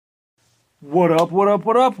What up, what up,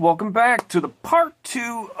 what up? Welcome back to the part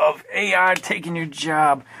 2 of AI taking your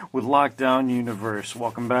job with Lockdown Universe.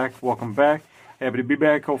 Welcome back, welcome back. Happy to be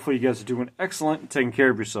back. Hopefully you guys are doing excellent and taking care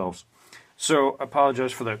of yourselves. So, I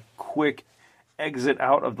apologize for the quick exit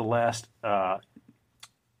out of the last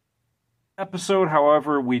episode.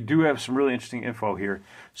 However, we do have some really interesting info here.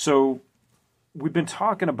 So, we've been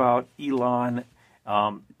talking about Elon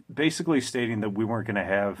basically stating that we weren't going to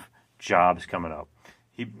have jobs coming up.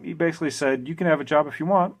 He basically said, you can have a job if you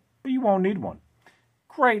want, but you won't need one.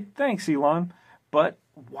 Great, thanks, Elon. But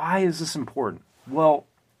why is this important? Well,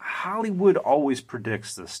 Hollywood always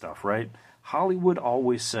predicts this stuff, right? Hollywood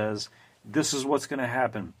always says this is what's going to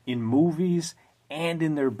happen in movies and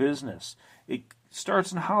in their business. It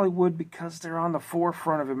starts in Hollywood because they're on the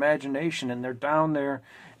forefront of imagination, and they're down there,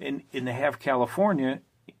 and they have California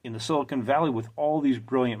in the Silicon Valley with all these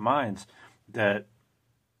brilliant minds that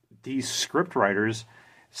these script writers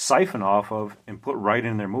siphon off of and put right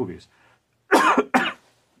in their movies.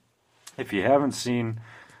 If you haven't seen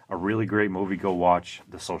a really great movie, go watch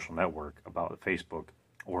The Social Network about Facebook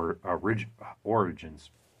or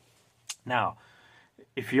Origins. Now,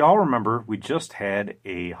 if you all remember, we just had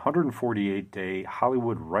a 148-day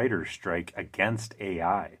Hollywood writer's strike against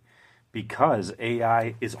AI because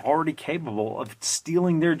AI is already capable of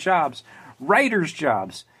stealing their jobs, writers'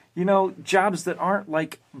 jobs, jobs that aren't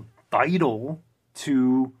like vital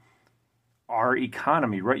to our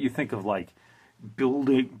economy, right? You think of like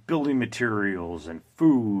building materials and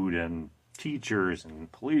food and teachers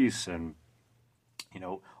and police and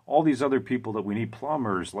all these other people that we need,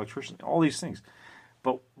 plumbers, electricians, all these things.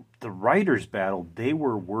 But the writers' battle, they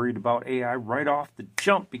were worried about AI right off the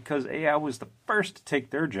jump because AI was the first to take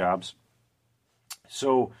their jobs.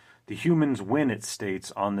 So the humans win, it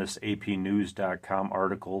states on this apnews.com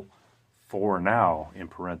article, for now, in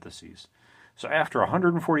parentheses. So after a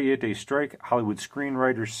 148-day strike, Hollywood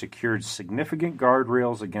screenwriters secured significant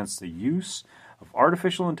guardrails against the use of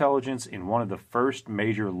artificial intelligence in one of the first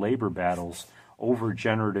major labor battles over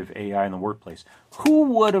generative AI in the workplace. Who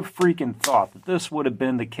would have freaking thought that this would have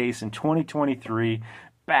been the case in 2023,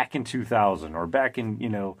 back in 2000, or back in,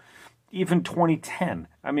 even 2010?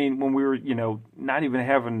 I mean, when we were, not even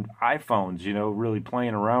having iPhones, really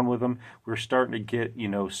playing around with them. We were starting to get,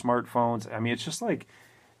 smartphones. I mean, it's just like,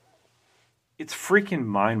 it's freaking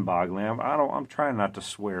mind-boggling. I'm trying not to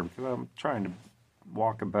swear because I'm trying to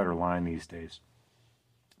walk a better line these days.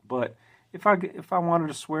 But if I wanted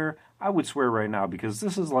to swear, I would swear right now because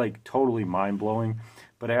this is like totally mind-blowing.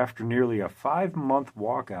 But after nearly a 5-month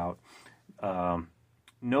walkout,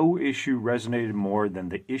 no issue resonated more than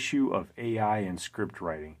the issue of AI and script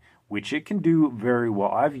writing, which it can do very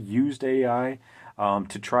well. I've used AI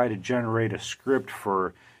to try to generate a script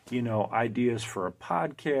for, ideas for a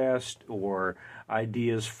podcast or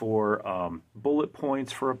ideas for bullet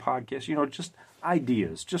points for a podcast, just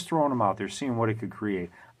ideas, just throwing them out there, seeing what it could create.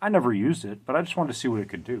 I never used it, but I just wanted to see what it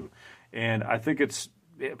could do. And I think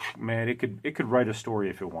it could write a story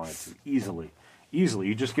if it wanted to, easily.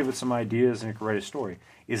 You just give it some ideas and it can write a story.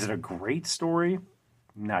 Is it a great story?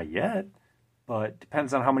 Not yet, but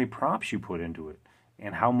depends on how many prompts you put into it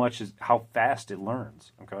and how fast it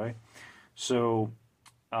learns. Okay, so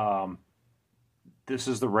this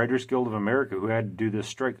is the Writers Guild of America who had to do this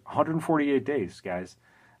strike. 148 days, guys.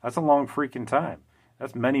 That's a long freaking time.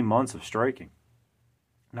 That's many months of striking,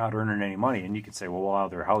 not earning any money. And you could say, well, wow,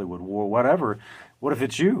 they're Hollywood, well, whatever. What if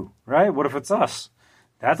it's you, right? What if it's us?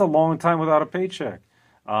 That's a long time without a paycheck.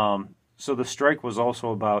 So the strike was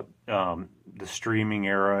also about the streaming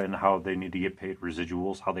era and how they need to get paid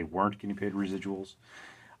residuals, how they weren't getting paid residuals.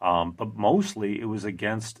 But mostly it was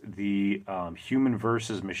against the human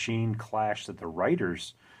versus machine clash that the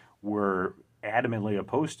writers were adamantly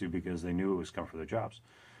opposed to because they knew it was coming for their jobs.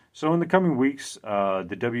 So in the coming weeks,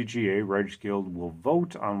 the WGA, Writers Guild, will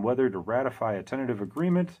vote on whether to ratify a tentative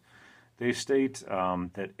agreement. They state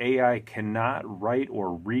that AI cannot write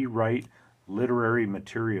or rewrite literary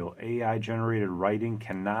material. AI-generated writing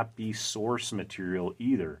cannot be source material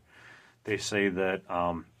either. They say that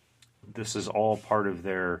this is all part of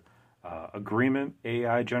their agreement.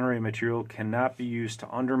 AI-generated material cannot be used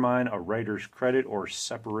to undermine a writer's credit or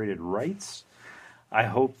separated rights. I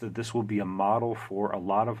hope that this will be a model for a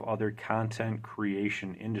lot of other content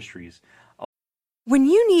creation industries. When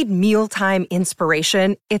you need mealtime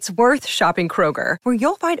inspiration, it's worth shopping Kroger, where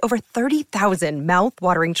you'll find over 30,000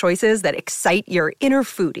 mouth-watering choices that excite your inner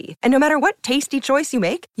foodie. And no matter what tasty choice you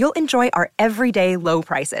make, you'll enjoy our everyday low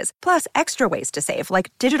prices, plus extra ways to save,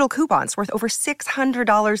 like digital coupons worth over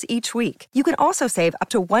 $600 each week. You can also save up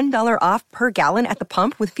to $1 off per gallon at the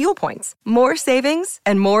pump with fuel points. More savings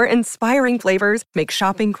and more inspiring flavors make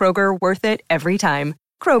shopping Kroger worth it every time.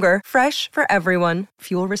 Kroger, fresh for everyone.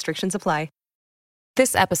 Fuel restrictions apply.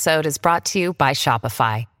 This episode is brought to you by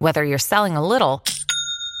Shopify. Whether you're selling a little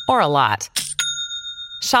or a lot,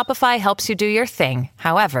 Shopify helps you do your thing,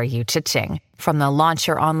 however you cha-ching. From the launch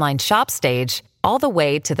your online shop stage, all the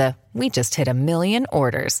way to the we just hit 1 million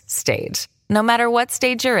orders stage. No matter what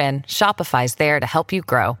stage you're in, Shopify's there to help you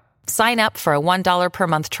grow. Sign up for a $1 per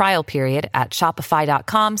month trial period at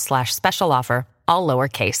shopify.com/special offer, all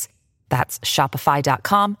lowercase. That's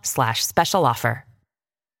shopify.com/special offer.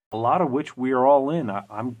 A lot of which we are all in.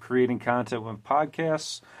 I'm creating content with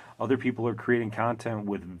podcasts. Other people are creating content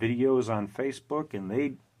with videos on Facebook, and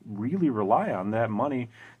they really rely on that money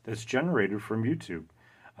that's generated from YouTube.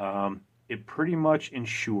 It pretty much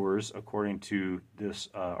ensures, according to this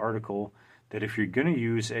article, that if you're going to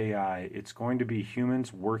use AI, it's going to be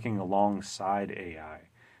humans working alongside AI.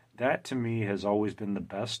 That, to me, has always been the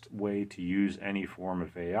best way to use any form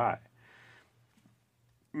of AI.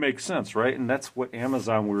 Makes sense, right? And that's what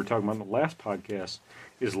Amazon, we were talking about in the last podcast,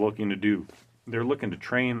 is looking to do. They're looking to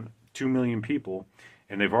train 2 million people,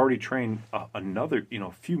 and they've already trained another,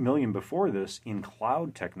 a few million before this in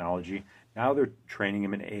cloud technology. Now they're training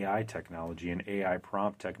them in AI technology and AI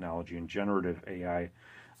prompt technology and generative AI,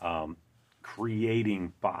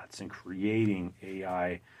 creating bots and creating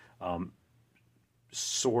AI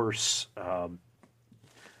source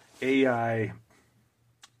AI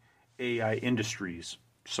industries,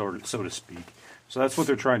 so to speak. So that's what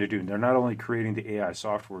they're trying to do. They're not only creating the AI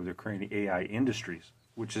software, they're creating AI industries,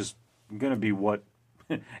 which is going to be what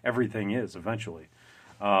everything is eventually.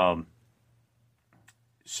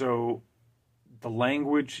 So the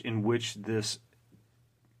language in which this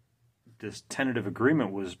tentative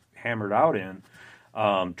agreement was hammered out in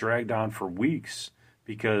dragged on for weeks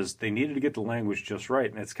because they needed to get the language just right.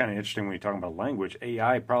 And it's kind of interesting when you're talking about language.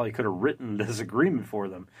 AI probably could have written this agreement for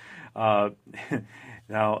them.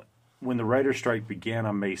 Now, when the writer's strike began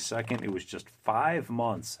on May 2nd, it was just 5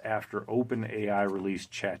 months after OpenAI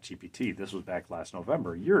released ChatGPT. This was back last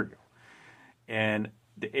November, a year ago. And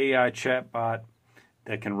the AI chatbot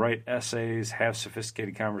that can write essays, have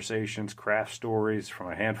sophisticated conversations, craft stories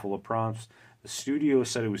from a handful of prompts. The studio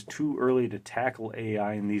said it was too early to tackle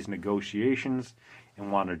AI in these negotiations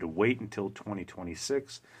and wanted to wait until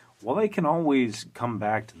 2026. Well, they can always come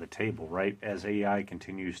back to the table, right, as AI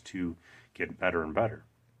continues to get better and better.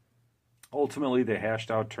 Ultimately, they hashed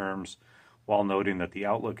out terms while noting that the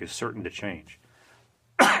outlook is certain to change.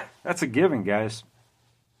 That's a given, guys.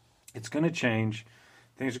 It's going to change.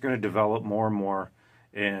 Things are going to develop more and more,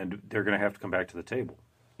 and they're going to have to come back to the table.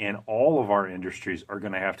 And all of our industries are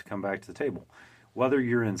going to have to come back to the table. Whether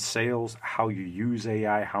you're in sales, how you use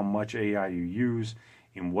AI, how much AI you use,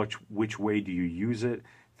 in which way do you use it.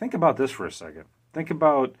 Think about this for a second. Think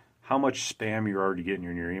about how much spam you're already getting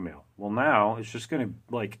in your email. Well, now it's just going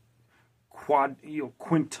to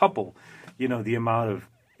quintuple, the amount of,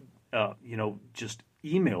 just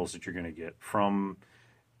emails that you're going to get from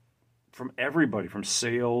everybody, from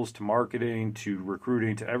sales to marketing to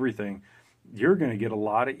recruiting to everything. You're going to get a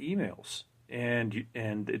lot of emails, and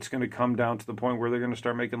it's going to come down to the point where they're going to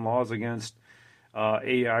start making laws against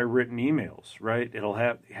AI written emails, right? It'll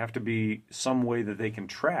have to be some way that they can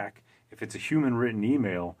track if it's a human written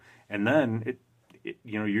email, and then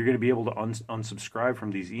you're going to be able to unsubscribe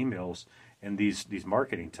from these emails and these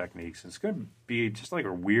marketing techniques. It's going to be just like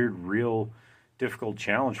a weird, real difficult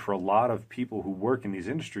challenge for a lot of people who work in these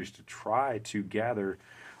industries to try to gather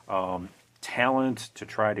talent, to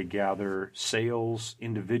try to gather sales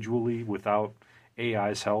individually without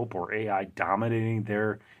AI's help or AI dominating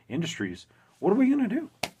their industries. What are we going to do?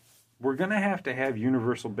 We're going to have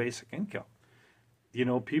universal basic income.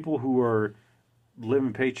 People who are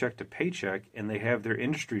living paycheck to paycheck and they have their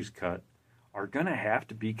industries cut are going to have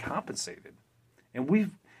to be compensated. And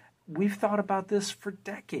we've thought about this for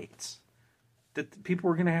decades, that people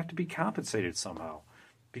are going to have to be compensated somehow,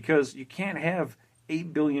 because you can't have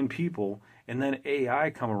 8 billion people and then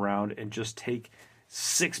AI come around and just take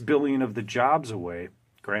 6 billion of the jobs away.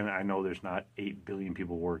 Granted, I know there's not 8 billion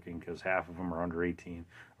people working because half of them are under 18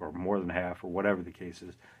 or more than half or whatever the case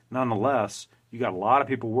is. Nonetheless, you got a lot of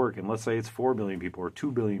people working. Let's say it's 4 billion people or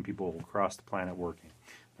 2 billion people across the planet working.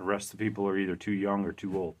 The rest of the people are either too young or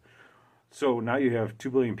too old. So now you have 2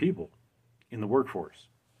 billion people. in the workforce.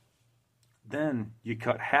 Then you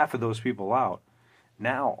cut half of those people out.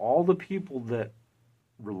 Now all the people that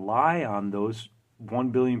rely on those 1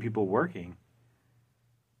 billion people working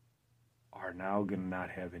are now going to not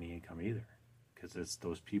have any income either, because it's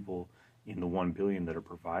those people in the 1 billion that are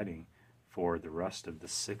providing for the rest of the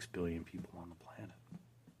 6 billion people on the planet.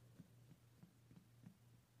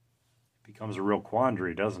 It becomes a real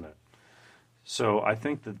quandary, doesn't it? So I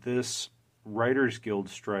think that this Writers Guild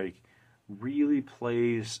strike really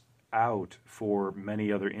plays out for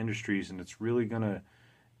many other industries, and it's really going to,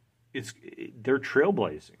 they're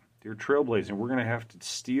trailblazing. They're trailblazing. We're going to have to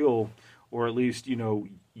steal, or at least,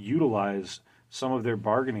 utilize some of their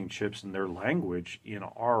bargaining chips and their language in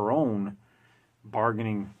our own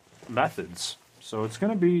bargaining methods. So it's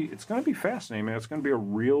going to be fascinating, man. It's going to be a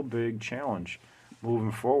real big challenge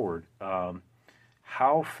moving forward.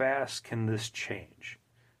 How fast can this change?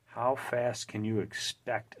 How fast can you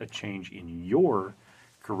expect a change in your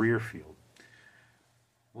career field?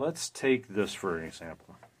 Let's take this for an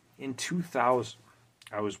example. In 2000,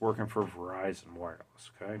 I was working for Verizon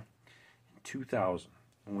Wireless, okay? In 2000,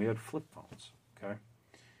 when we had flip phones, okay?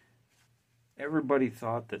 Everybody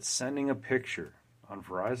thought that sending a picture on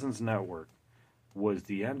Verizon's network was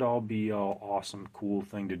the end-all, be-all, awesome, cool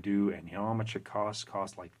thing to do, and you know how much it costs? It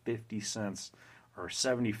cost like 50 cents or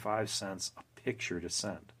 75 cents a picture to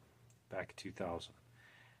send back in 2000.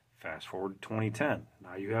 Fast forward to 2010.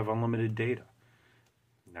 Now you have unlimited data.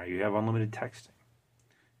 Now you have unlimited texting.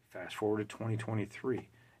 Fast forward to 2023.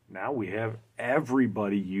 Now we have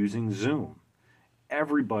everybody using Zoom.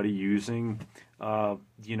 Everybody using,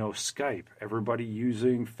 Skype. Everybody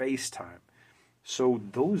using FaceTime. So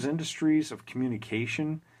those industries of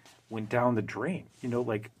communication went down the drain.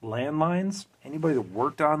 Like landlines. Anybody that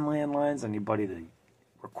worked on landlines, anybody that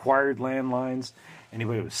required landlines,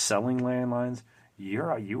 anybody that was selling landlines,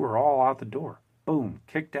 you were all out the door. Boom,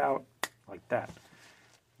 kicked out like that.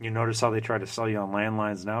 You notice how they try to sell you on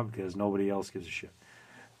landlines now because nobody else gives a shit.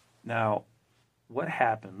 Now, what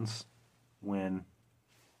happens when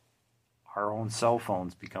our own cell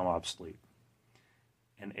phones become obsolete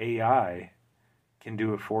and AI can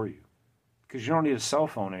do it for you? Because you don't need a cell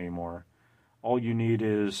phone anymore. All you need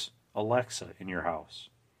is Alexa in your house.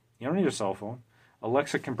 You don't need a cell phone.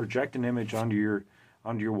 Alexa can project an image onto your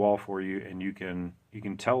wall for you, and you can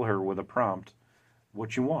tell her with a prompt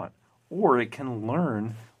what you want. Or it can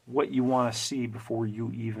learn what you want to see before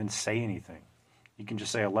you even say anything. You can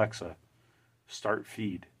just say, Alexa, start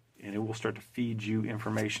feed, and it will start to feed you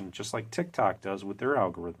information just like TikTok does with their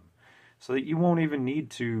algorithm, so that you won't even need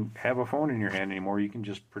to have a phone in your hand anymore. You can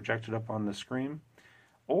just project it up on the screen.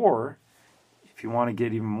 Or if you want to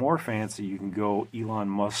get even more fancy, you can go Elon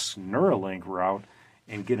Musk's Neuralink route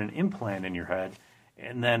and get an implant in your head.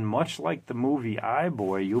 And then much like the movie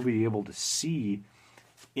iBoy, you'll be able to see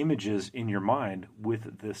images in your mind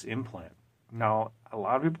with this implant. Now, a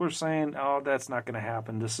lot of people are saying, oh, that's not going to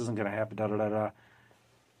happen. This isn't going to happen, da-da-da-da.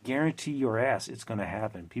 Guarantee your ass it's going to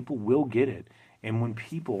happen. People will get it. And when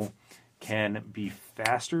people can be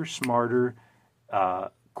faster, smarter,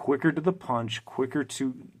 quicker to the punch, quicker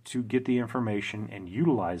to get the information and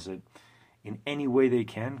utilize it in any way they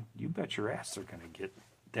can, you bet your ass they're going to get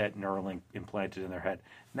that Neuralink implanted in their head.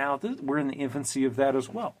 Now, we're in the infancy of that as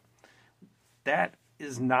well. That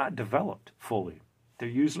is not developed fully. They're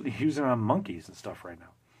usually using it on monkeys and stuff right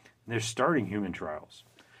now. They're starting human trials.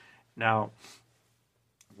 Now,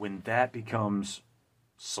 when that becomes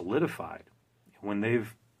solidified, when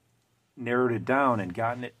they've narrowed it down and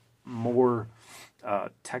gotten it more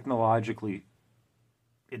technologically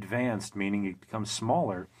advanced, meaning it becomes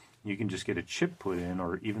smaller, you can just get a chip put in,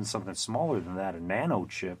 or even something smaller than that, a nano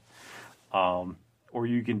chip, or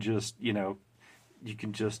you can just,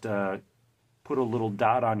 put a little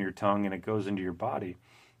dot on your tongue and it goes into your body.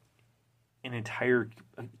 The entire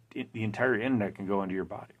internet can go into your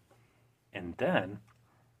body, and then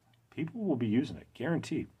people will be using it,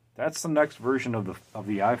 guaranteed. That's the next version of the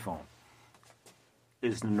iPhone,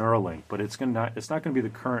 is the Neuralink, but it's not going to be the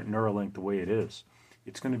current Neuralink the way it is.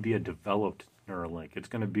 It's going to be a developed Neuralink. It's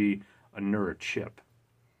going to be a neurochip.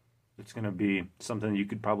 It's going to be something you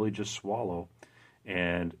could probably just swallow,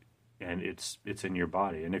 and it's in your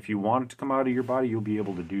body. And if you want it to come out of your body, you'll be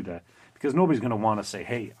able to do that, because nobody's going to want to say,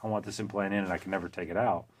 hey, I want this implant in and I can never take it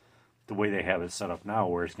out, the way they have it set up now,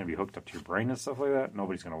 where it's going to be hooked up to your brain and stuff like that.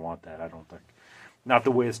 Nobody's going to want that, I don't think. Not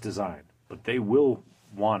the way it's designed, but they will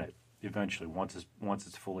want it eventually once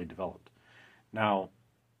it's fully developed. Now,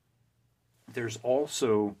 there's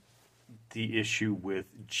also the issue with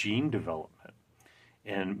gene development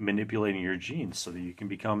and manipulating your genes so that you can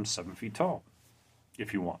become 7 feet tall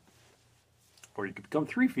if you want. Or you can become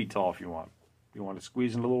 3 feet tall if you want. You want to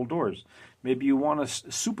squeeze into little doors. Maybe you want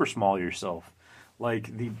to super small yourself,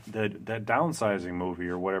 like that downsizing movie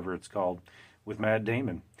or whatever it's called with Matt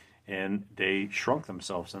Damon. And they shrunk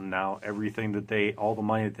themselves, and now everything that all the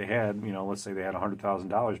money that they had, let's say they had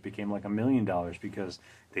 $100,000, became like $1 million because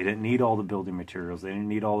they didn't need all the building materials. They didn't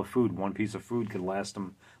need all the food. One piece of food could last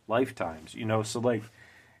them lifetimes, So like,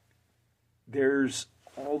 there's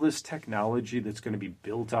all this technology that's going to be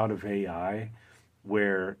built out of AI,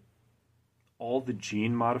 where all the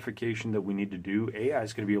gene modification that we need to do, AI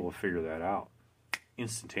is going to be able to figure that out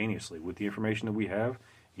instantaneously with the information that we have.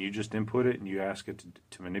 You just input it and you ask it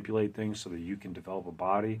to manipulate things so that you can develop a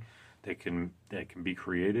body that can be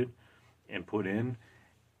created and put in.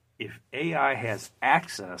 If AI has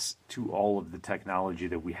access to all of the technology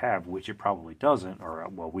that we have, which it probably doesn't, or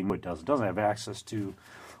well, we know it doesn't have access to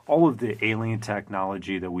all of the alien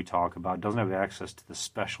technology that we talk about, doesn't have access to the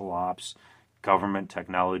special ops, government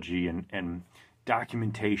technology, and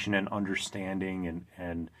documentation and understanding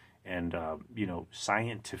and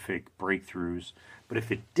scientific breakthroughs. But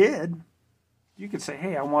if it did, you could say,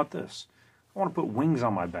 hey, I want this. I want to put wings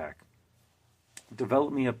on my back.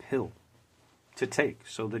 Develop me a pill to take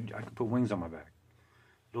so that I can put wings on my back.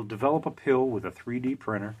 It'll develop a pill with a 3D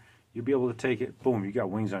printer. You'll be able to take it. Boom, you got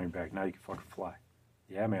wings on your back. Now you can fucking fly.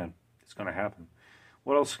 Yeah, man, it's going to happen.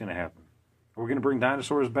 What else is going to happen? Are we going to bring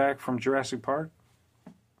dinosaurs back from Jurassic Park?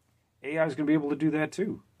 AI is going to be able to do that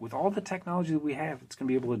too. With all the technology that we have, it's going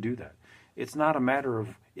to be able to do that. It's not a matter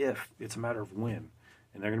of if, it's a matter of when.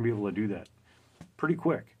 And they're going to be able to do that pretty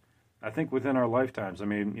quick. I think within our lifetimes. I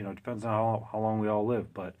mean, it depends on how long we all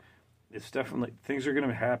live, but it's definitely, things are going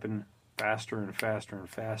to happen faster and faster and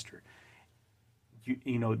faster.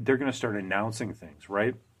 They're going to start announcing things,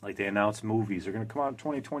 right? Like they announce movies. They're going to come out in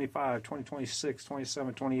 2025, 2026,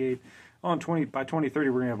 27, 28. By 2030,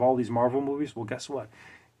 we're going to have all these Marvel movies. Well, guess what?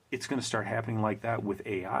 It's going to start happening like that with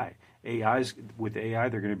AI. With AI,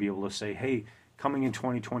 they're going to be able to say, hey, coming in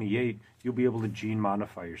 2028, you'll be able to gene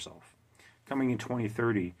modify yourself. Coming in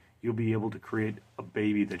 2030, you'll be able to create a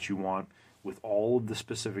baby that you want with all of the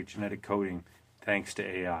specific genetic coding thanks to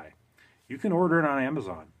AI. You can order it on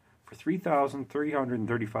Amazon for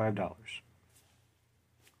 $3,335.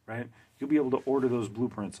 Right? You'll be able to order those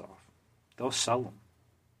blueprints off. They'll sell them.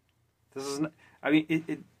 This is not,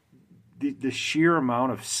 the sheer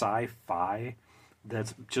amount of sci-fi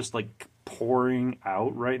that's just like pouring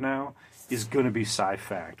out right now is going to be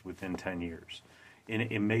sci-fact within 10 years. And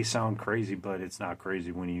it may sound crazy, but it's not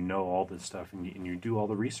crazy when you know all this stuff and you do all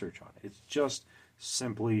the research on it. It's just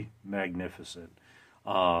simply magnificent.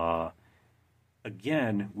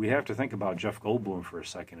 Again, we have to think about Jeff Goldblum for a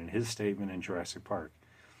second and his statement in Jurassic Park.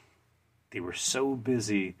 They were so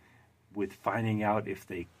busy with finding out if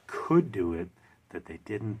they could do it that they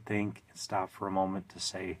didn't think and stop for a moment to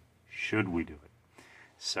say, should we do it?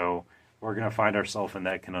 So we're going to find ourselves in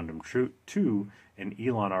that conundrum too, and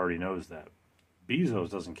Elon already knows that. Bezos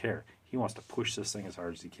doesn't care. He wants to push this thing as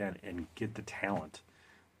hard as he can and get the talent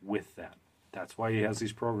with that. That's why he has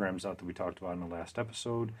these programs out that we talked about in the last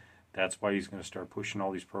episode. That's why he's going to start pushing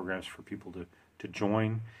all these programs for people to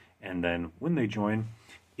join. And then when they join,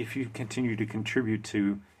 if you continue to contribute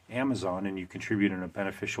to Amazon and you contribute in a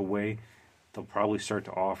beneficial way, they'll probably start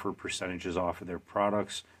to offer percentages off of their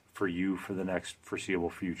products for you for the next foreseeable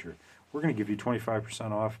future. We're going to give you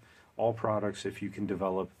 25% off all products if you can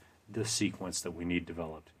develop the sequence that we need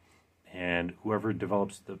developed. And whoever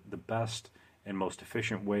develops the best and most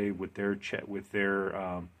efficient way with their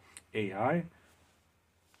AI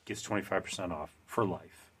gets 25% off for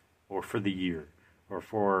life or for the year or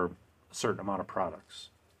for a certain amount of products.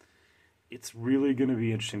 It's really going to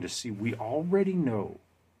be interesting to see. We already know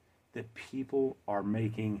that people are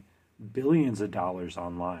making billions of dollars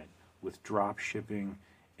online with drop shipping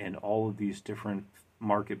and all of these different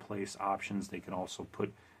marketplace options. They can also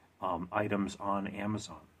put items on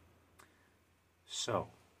Amazon. So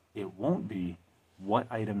it won't be what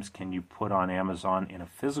items can you put on Amazon in a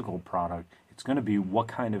physical product. It's going to be what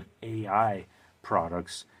kind of AI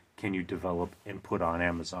products can you develop and put on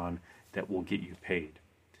Amazon that will get you paid.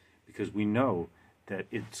 Because we know that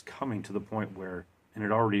it's coming to the point where, and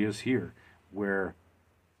it already is here, where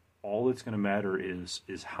all that's going to matter is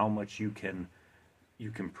how much you can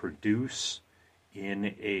produce in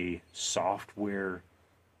a software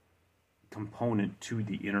component to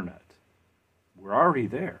the internet. We're already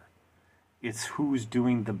there. It's who's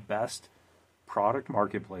doing the best product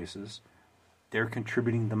marketplaces. They're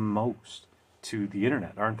contributing the most to the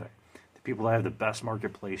internet, aren't they? The people that have the best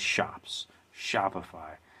marketplace shops,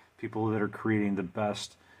 Shopify, people that are creating the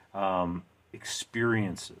best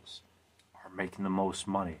experiences are making the most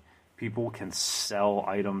money. People can sell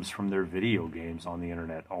items from their video games on the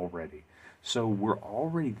internet already. So we're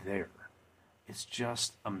already there. It's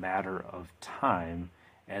just a matter of time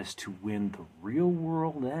as to when the real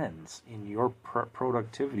world ends in your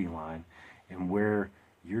productivity line and where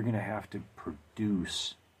you're going to have to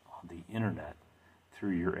produce on the internet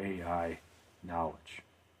through your AI knowledge.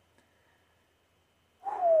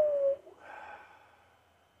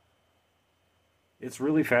 It's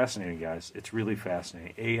really fascinating, guys. It's really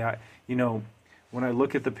fascinating. AI, when I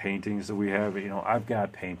look at the paintings that we have, I've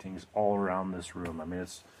got paintings all around this room. I mean,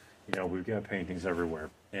 we've got paintings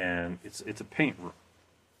everywhere. And it's a paint room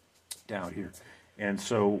down here. And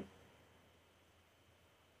so,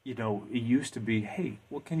 it used to be, hey,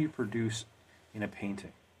 what can you produce in a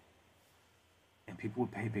painting? And people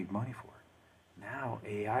would pay big money for it. Now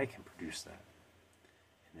AI can produce that.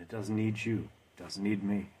 And it doesn't need you. It doesn't need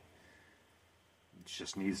me. It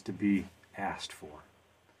just needs to be asked for.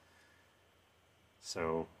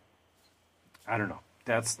 So, I don't know.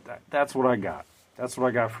 That's what I got. That's what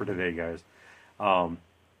I got for today, guys. I'm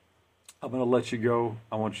going to let you go.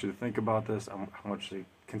 I want you to think about this. I want you to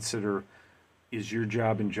consider, is your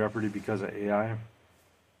job in jeopardy because of AI?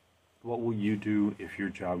 What will you do if your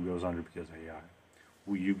job goes under because of AI?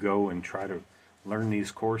 Will you go and try to learn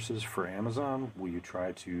these courses for Amazon? Will you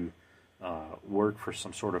try to work for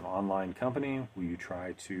some sort of online company? Will you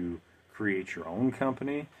try to create your own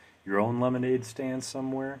company, your own lemonade stand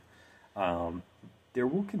somewhere? There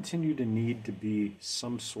will continue to need to be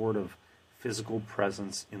some sort of physical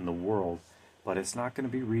presence in the world, but it's not going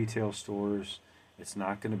to be retail stores. It's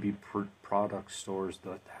not going to be product stores.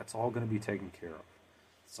 That's all going to be taken care of.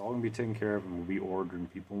 It's all going to be taken care of and will be ordered,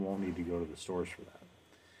 and people won't need to go to the stores for that.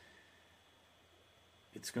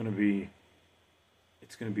 It's going to be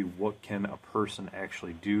what can a person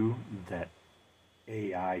actually do that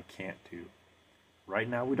AI can't do. Right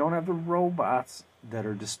now, we don't have the robots that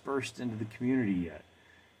are dispersed into the community yet.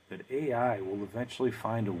 But AI will eventually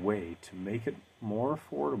find a way to make it more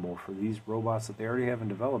affordable for these robots that they already have in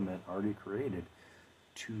development, already created,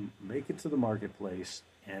 to make it to the marketplace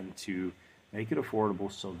and to make it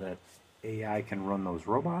affordable so that AI can run those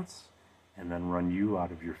robots and then run you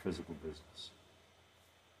out of your physical business.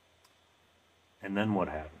 And then what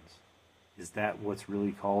happens? Is that what's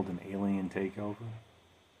really called an alien takeover?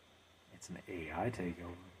 It's an AI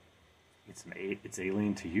takeover. It's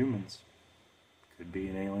alien to humans. Could be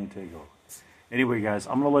an alien takeover. Anyway, guys,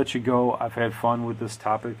 I'm going to let you go. I've had fun with this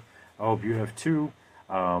topic. I hope you have too.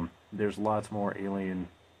 There's lots more alien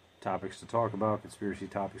topics to talk about, conspiracy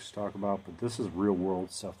topics to talk about, but this is real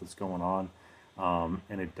world stuff that's going on,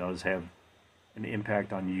 and it does have an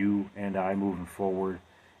impact on you and I moving forward,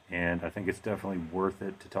 and I think it's definitely worth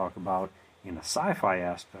it to talk about in the sci-fi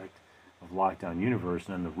aspect of Lockdown Universe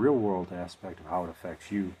and in the real world aspect of how it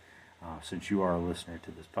affects you, since you are a listener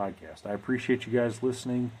to this podcast. I appreciate you guys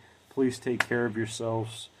listening. Please take care of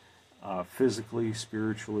yourselves physically,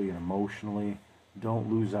 spiritually, and emotionally.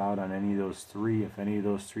 Don't lose out on any of those three. If any of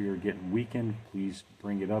those three are getting weakened, please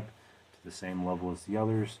bring it up to the same level as the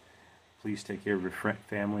others. Please take care of your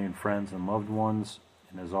family and friends and loved ones.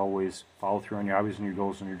 And as always, follow through on your hobbies and your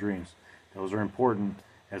goals and your dreams. Those are important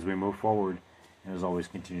as we move forward. And as always,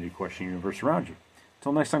 continue to question the universe around you.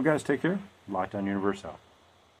 Until next time, guys, take care. Lockdown Universe out.